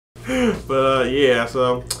But yeah,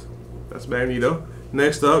 so that's Magneto.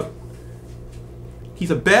 Next up,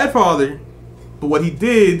 he's a bad father, but what he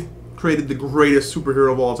did created the greatest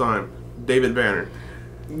superhero of all time, David Banner.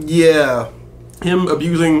 Yeah. Him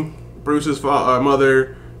abusing Bruce's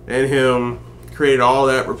mother and him created all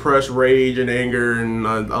that repressed rage and anger and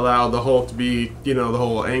allowed the Hulk to be, the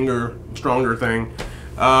whole anger stronger thing.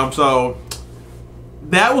 So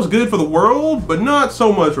that was good for the world, but not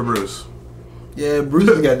so much for Bruce. Yeah, Bruce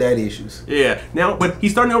has got daddy issues. Yeah, now, but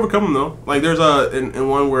he's starting to overcome them though. Like there's in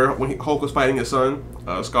one where when Hulk was fighting his son,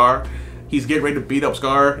 Scar, he's getting ready to beat up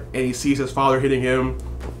Scar, and he sees his father hitting him,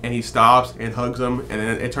 and he stops and hugs him, and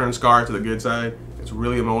then it turns Scar to the good side. It's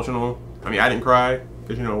really emotional. I mean, I didn't cry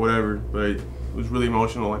because whatever, but it was really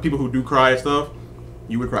emotional. Like people who do cry at stuff,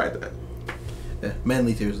 you would cry at that. Yeah,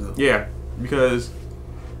 manly tears though. Yeah, because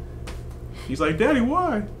he's like, Daddy,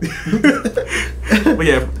 why? But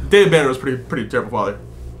yeah, David Banner was pretty terrible father.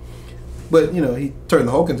 But he turned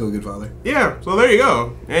the Hulk into a good father. Yeah, so there you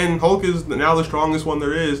go. And Hulk is now the strongest one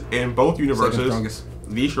there is in both universes. Second strongest.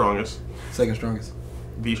 The strongest. Second strongest.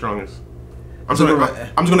 The strongest. I'm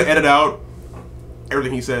just gonna edit out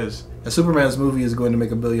everything he says. A Superman's movie is going to make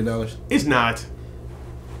 $1 billion. It's not.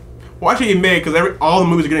 Well, actually, it may because all the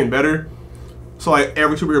movies are getting better. So like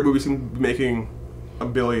every superhero movie seems to be making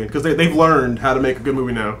 $1 billion because they've learned how to make a good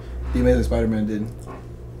movie now. The Amazing Spider-Man did.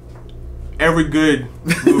 Every good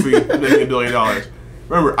movie is making $1 billion.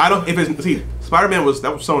 Remember, Spider-Man that was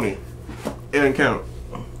Sony. It didn't count.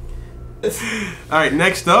 All right,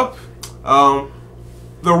 next up,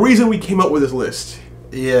 the reason we came up with this list.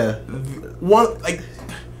 Yeah.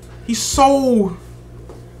 He's so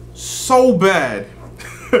bad.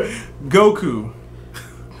 Goku.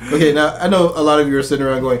 Okay, now I know a lot of you are sitting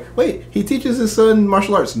around going, "Wait, he teaches his son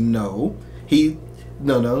martial arts?" No,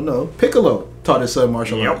 no. Piccolo taught his son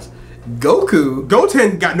martial arts.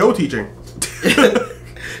 Goten got no teaching. He didn't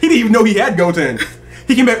even know he had Goten.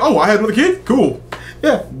 He came back. Oh, I had another kid. Cool.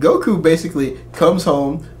 Yeah, Goku basically comes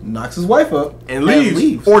home, knocks his wife up, and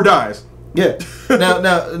leaves or dies. Yeah.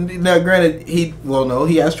 Now, granted, he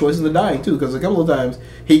has choices in dying too, because a couple of times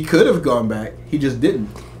he could have gone back, he just didn't.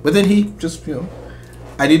 But then he just,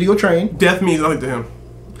 I need to go train. Death means nothing to him.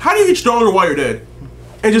 How do you get stronger while you're dead?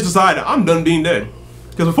 And just decide, I'm done being dead.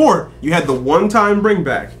 Because before, you had the one-time bring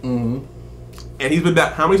back. Mm-hmm. And he's been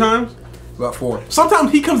back how many times? About 4.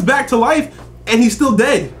 Sometimes he comes back to life, and he's still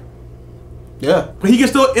dead. Yeah. But he can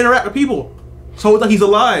still interact with people. So it's like he's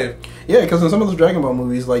alive. Yeah, because in some of those Dragon Ball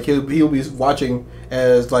movies, like he'll be watching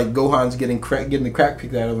as like Gohan's getting the crack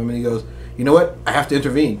picked out of him, and he goes, "You know what? I have to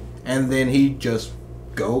intervene," and then he just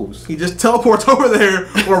goes. He just teleports over there,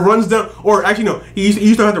 or runs down, or actually no, he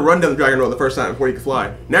used to have to run down the Dragon Road the first time before he could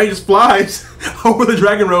fly. Now he just flies over the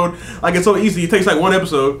Dragon Road like it's so easy. It takes like one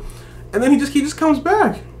episode, and then he just comes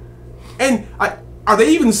back. And are they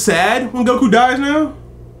even sad when Goku dies now?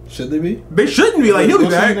 Should they be? They shouldn't be. Like he'll be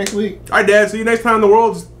back See you next week. All right, Dad. See you next time. The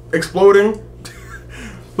world's exploding.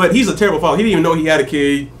 But he's a terrible father. He didn't even know he had a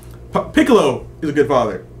kid. Piccolo is a good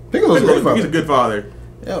father. Piccolo's a great father. He's a good father.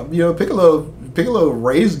 Yeah, Piccolo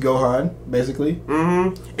raised Gohan basically.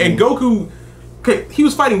 Mm-hmm. And Goku, he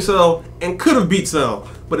was fighting Cell and could have beat Cell,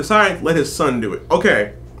 but decided to let his son do it.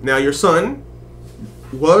 Okay, now your son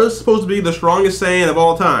was supposed to be the strongest Saiyan of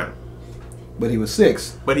all time. But he was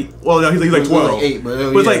 6. But he's like 12. Like 8, but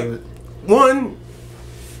it's like, one,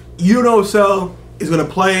 you don't know if Cell is going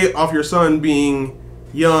to play off your son being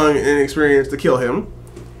young and inexperienced to kill him.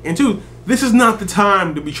 And 2, this is not the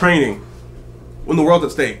time to be training when the world's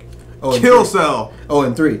at stake. Kill Cell. Oh,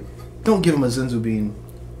 and 3, don't give him a Zenzu bean.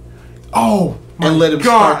 Oh, and let him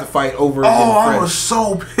start the fight over again. Oh, I was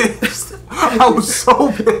so pissed. I was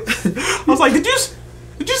so pissed. I was like, did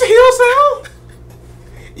you heal Cell?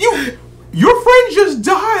 Your friend just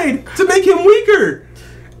died to make him weaker.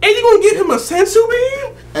 And you gonna give him a sensu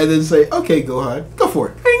bean? And then say, okay, Gohan, go for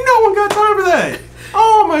it. Ain't no one got time for that.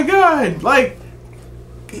 Oh my god. Like,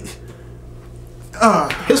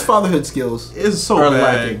 his fatherhood skills is so are bad.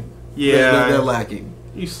 Lacking. Yeah. They're lacking.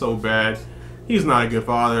 He's so bad. He's not a good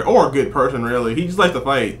father or a good person, really. He just likes to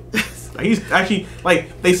fight. He's actually,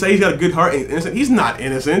 like, they say he's got a good heart and he's innocent. He's not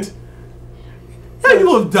innocent. How many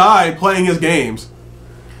people have died playing his games?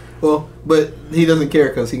 Well, but he doesn't care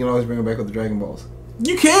because he can always bring him back with the Dragon Balls.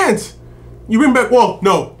 You can't. You bring back. Well,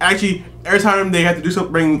 no. Actually, every time they have to do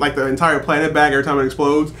something, bring like the entire planet back. Every time it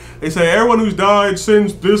explodes, they say everyone who's died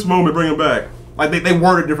since this moment, bring them back. Like they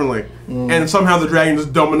word it differently, and somehow the dragon is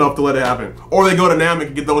dumb enough to let it happen. Or they go to Namek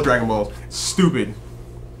and get those Dragon Balls. It's stupid.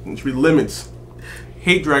 It should be limits.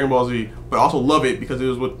 Hate Dragon Ball Z, but also love it because it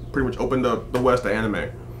was what pretty much opened up the West to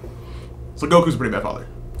anime. So Goku's a pretty bad father.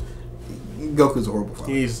 Goku's a horrible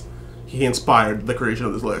father. He's he inspired the creation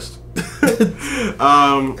of this list.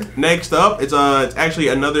 Next up, it's actually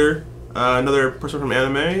another person from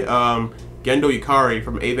anime, Gendo Ikari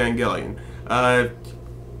from Evangelion.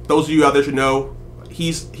 Those of you out there should know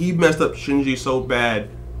he messed up Shinji so bad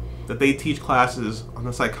that they teach classes on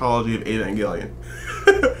the psychology of Evangelion.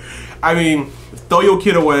 I mean, throw your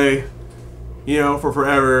kid away, for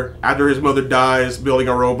forever. After his mother dies building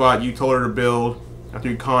a robot you told her to build, after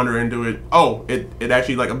you conned her into it. Oh, it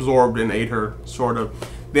actually like absorbed and ate her, sort of.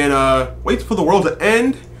 Then wait for the world to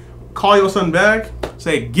end, call your son back,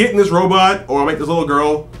 say, get in this robot or I'll make this little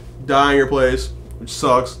girl die in your place, which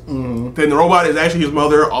sucks. Then the robot is actually his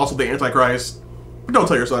mother, also the Antichrist. But don't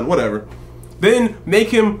tell your son, whatever. Then make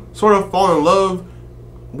him sort of fall in love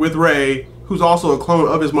with Rei, who's also a clone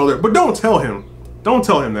of his mother. But don't tell him. Don't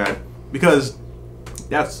tell him that, because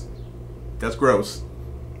that's gross.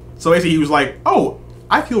 So basically he was like, oh,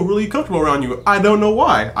 I feel really comfortable around you. I don't know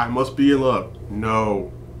why. I must be in love.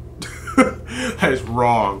 No. That is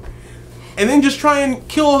wrong. And then just try and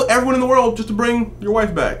kill everyone in the world just to bring your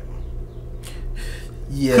wife back.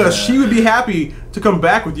 Yeah. Because she would be happy to come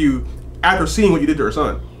back with you after seeing what you did to her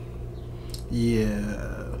son.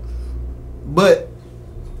 Yeah. But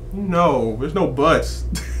no, there's no buts.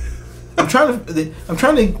 I'm trying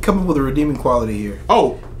to come up with a redeeming quality here.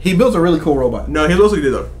 Oh, he built a really cool robot. No, here's what he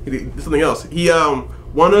did though. He did something else. He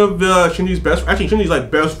one of Shinji's Shinji's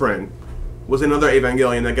like best friend was another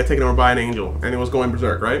Evangelion that got taken over by an angel and it was going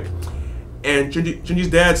berserk, right? And Shinji's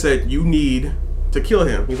dad said, you need to kill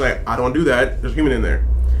him. He's like, I don't do that. There's a human in there.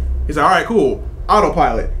 He's like, all right, cool.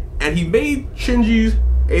 Autopilot. And he made Shinji's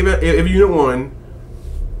Eva Unit 1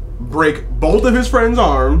 break both of his friend's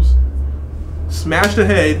arms, smash the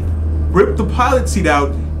head, rip the pilot seat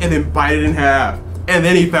out, and then bite it in half. And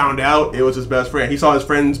then he found out it was his best friend. He saw his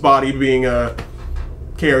friend's body being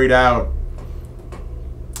carried out.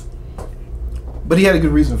 But he had a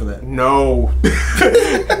good reason for that. No.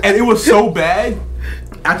 And it was so bad.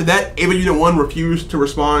 After that, Eva Unit 1 refused to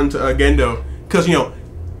respond to Gendo. Because, Eva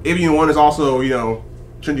Unit 1 is also,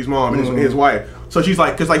 Shinji's mom and his wife. So she's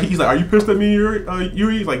like, he's like, are you pissed at me,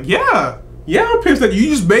 Yuri? He's like, yeah, I'm pissed at you. You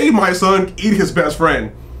just made my son eat his best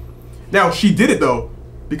friend. Now, she did it, though,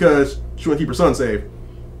 because she wanted to keep her son safe.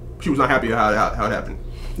 She was not happy how it happened.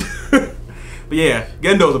 But yeah,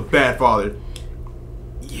 Gendo's a bad father.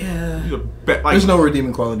 Yeah. He's a bad, there's no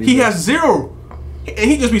redeeming quality. He has zero. And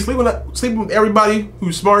he just be sleeping with everybody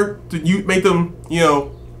who's smart to make them,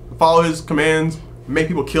 follow his commands, make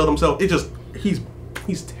people kill themselves.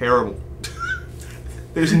 He's terrible.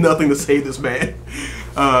 There's nothing to save this man.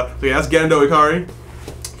 So yeah, that's Gendo Ikari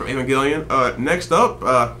from Evangelion. Next up,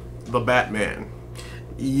 the Batman.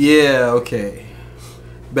 Yeah, okay.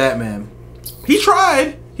 Batman. He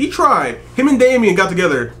tried. Him and Damian got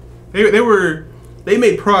together. They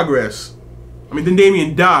made progress. I mean, then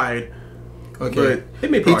Damian died. Okay. But they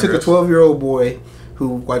made progress. He took a 12-year-old boy who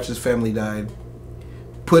watched his family die,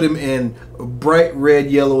 put him in bright red,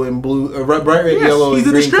 yellow, and blue, bright red, yellow, and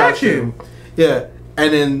green distraction. Costume. Yeah,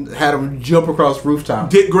 and then had him jump across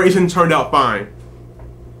rooftops. Dick Grayson turned out fine.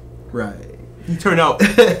 Right. He turned out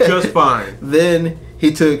just fine. Then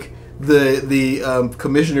he took the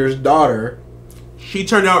commissioner's daughter. She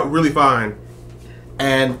turned out really fine.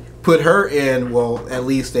 And put her in, well, at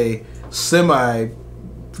least a a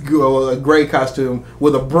gray costume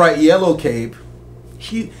with a bright yellow cape.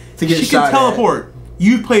 She can teleport. At.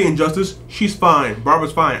 You play Injustice. She's fine.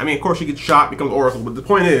 Barbara's fine. I mean, of course, she gets shot, becomes Oracle, but the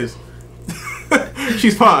point is,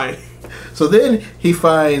 she's fine. So then he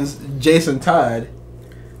finds Jason Todd,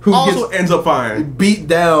 who also ends up fine, beat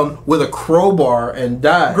down with a crowbar and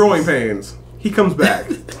dies. Growing pains. He comes back.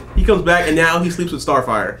 He comes back, and now he sleeps with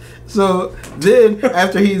Starfire. So then,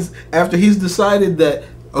 after he's decided that,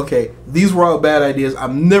 okay, these were all bad ideas,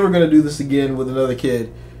 I'm never gonna do this again with another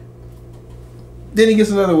kid. Then he gets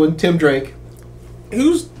another one, Tim Drake.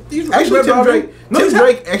 He's actually Tim Drake. Tim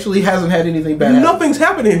Drake actually hasn't had anything bad. Nothing's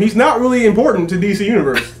happened to him. He's not really important to DC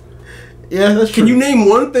Universe. Yeah, that's true. Can you name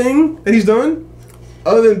one thing that he's done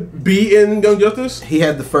other than be in Young Justice? He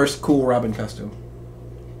had the first cool Robin costume.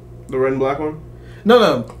 The red and black one?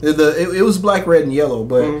 No. It was black, red, and yellow,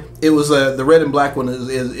 but it was the red and black one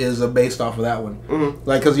is based off of that one.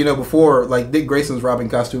 Like, because before, like, Dick Grayson's Robin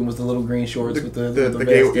costume was the little green shorts with the vest.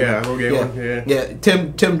 Little gay one. Yeah.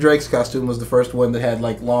 Tim Drake's costume was the first one that had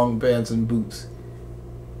like long pants and boots.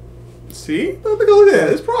 See, look at that.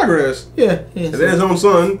 It's progress. Yeah. And then his own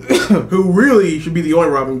son, who really should be the only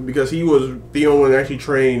Robin because he was the only one actually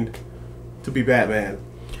trained to be Batman.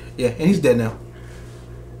 Yeah, and he's dead now.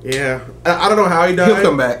 Yeah, I don't know how he died. He'll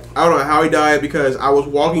come back. I don't know how he died because I was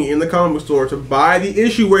walking in the comic book store to buy the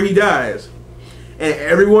issue where he dies, and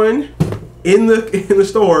everyone in the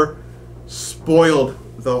store spoiled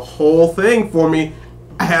the whole thing for me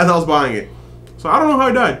as I was buying it. So I don't know how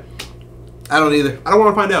he died. I don't either. I don't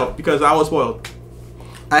want to find out because I was spoiled.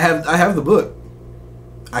 I have the book.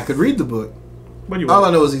 I could read the book. What do you All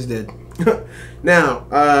want? I know is he's dead. Now,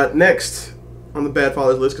 next on the bad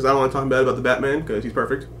fathers list, because I don't want to talk bad about the Batman because he's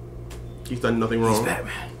perfect. He's done nothing wrong. He's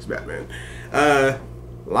Batman. He's Batman.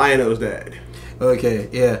 Lion-O's dad. Okay,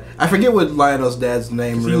 yeah. I forget what Lionel's dad's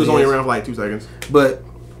name really is. He was only around for like 2 seconds. But,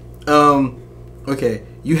 okay.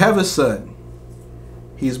 You have a son.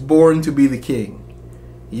 He's born to be the king.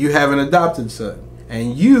 You have an adopted son.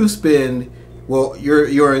 And you spend, well,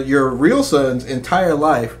 your real son's entire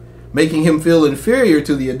life making him feel inferior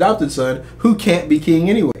to the adopted son who can't be king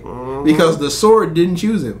anyway. Mm-hmm. Because the sword didn't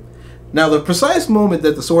choose him. Now, the precise moment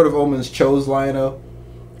that the Sword of Omens chose Lionel,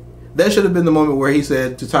 that should have been the moment where he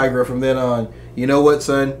said to Tigra from then on, you know what,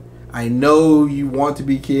 son? I know you want to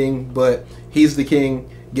be king, but he's the king.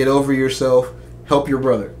 Get over yourself. Help your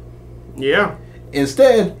brother. Yeah.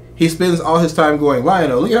 Instead, he spends all his time going,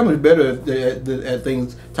 Lionel, look how much better at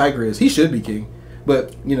things Tigra is. He should be king.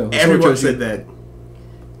 But, you know. Everyone said that.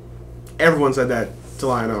 Everyone said that to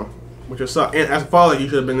Lionel. Which is suck. And as a father, you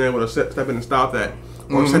should have been able to step in and stop that.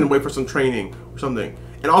 Or send him away for some training or something.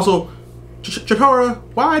 And also, Chikara,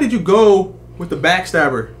 why did you go with the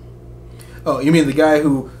backstabber? Oh, you mean the guy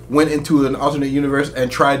who went into an alternate universe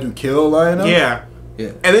and tried to kill Lionel? Yeah. Yeah.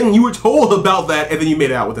 And then you were told about that, and then you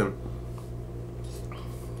made out with him.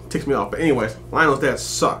 Ticks me off. But anyways, Lionel's dad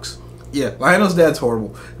sucks. Yeah, Lionel's dad's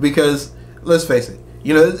horrible. Because, let's face it,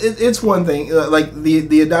 you know, it's one thing. Like,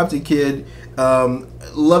 the adopted kid,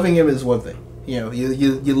 loving him is one thing. You know,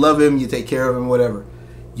 you love him, you take care of him, whatever.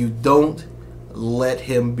 You don't let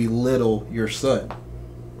him belittle your son.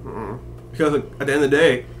 Mm-mm. Because at the end of the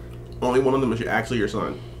day, only one of them is actually your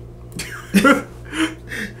son.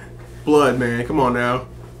 Blood, man. Come on now.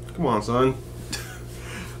 Come on, son.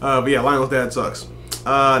 But yeah, Lionel's dad sucks.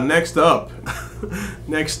 Next up.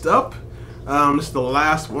 This is the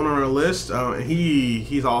last one on our list.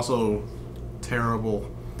 He's also terrible.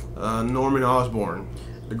 Norman Osborn,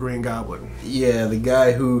 the Green Goblin. Yeah, the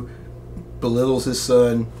guy who belittles his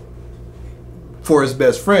son for his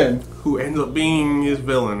best friend. Who ends up being his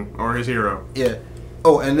villain or his hero. Yeah.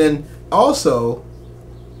 Oh, and then also,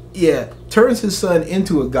 yeah, turns his son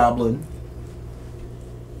into a goblin,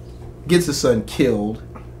 gets his son killed,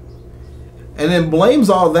 and then blames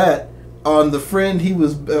all that on the friend he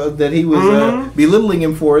was belittling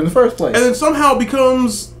him for in the first place. And then somehow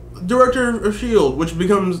becomes director of S.H.I.E.L.D., which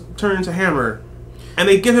turns to Hammer. And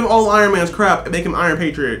they give him all Iron Man's crap and make him Iron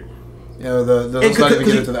Patriot. Yeah, let's not even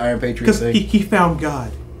get into the Iron Patriot thing. Because he found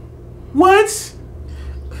God. What?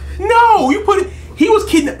 No, you put it. He was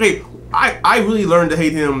kidnapped. Hey, I really learned to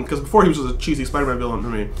hate him because before he was just a cheesy Spider-Man villain to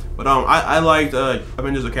me. But I liked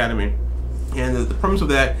Avengers Academy, and the premise of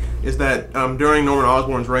that is that during Norman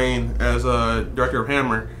Osborn's reign as director of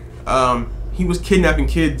Hammer, he was kidnapping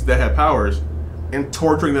kids that had powers and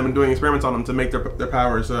torturing them and doing experiments on them to make their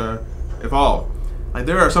powers evolve. Like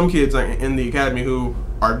there are some kids in the academy who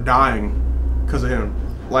are dying because of him.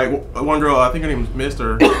 Like one girl, I think her name is Mist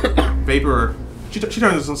or Vapor. She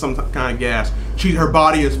turns into some kind of gas. Her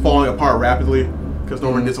body is falling apart rapidly because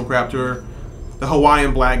Norman did some crap to her. The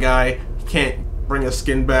Hawaiian black guy can't bring his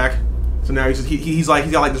skin back, so now he's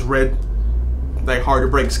got like this red, like hard to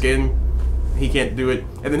break skin. He can't do it.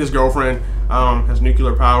 And then his girlfriend has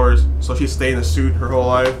nuclear powers, so she stayed in a suit her whole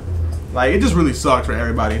life. Like it just really sucks for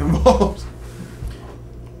everybody involved.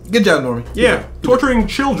 Good job, Norman. Yeah, torturing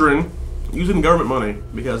children using government money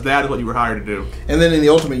because that is what you were hired to do. And then in the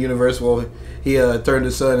Ultimate Universe, well, he turned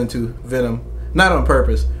his son into Venom, not on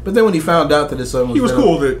purpose. But then when he found out that his son was he was Venom,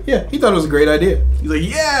 cool with it. Yeah, he thought it was a great idea. He's like,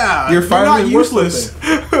 yeah, you're not worth useless.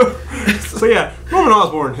 So yeah, Norman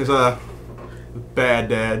Osborn is a bad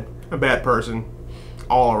dad, a bad person,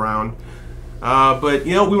 all around. But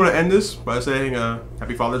you know, we want to end this by saying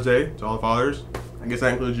Happy Father's Day to all the fathers. I guess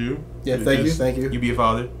that includes you. Yeah, thank you. You be a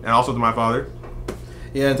father, and also to my father.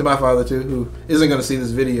 Yeah, and to my father too, who isn't going to see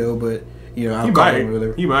this video, but you know, I'll call him or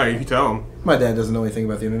whatever. You might if you tell him. My dad doesn't know anything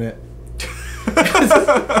about the internet.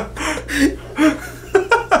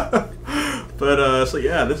 But so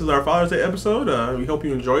yeah, this is our Father's Day episode. We hope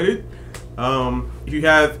you enjoyed it. If you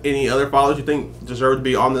have any other fathers you think deserve to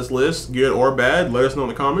be on this list, good or bad, let us know in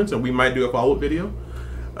the comments, and we might do a follow-up video.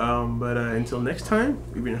 But until next time,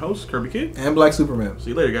 we've been your hosts, Kirby Kid and Black Superman. See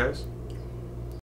you later, guys.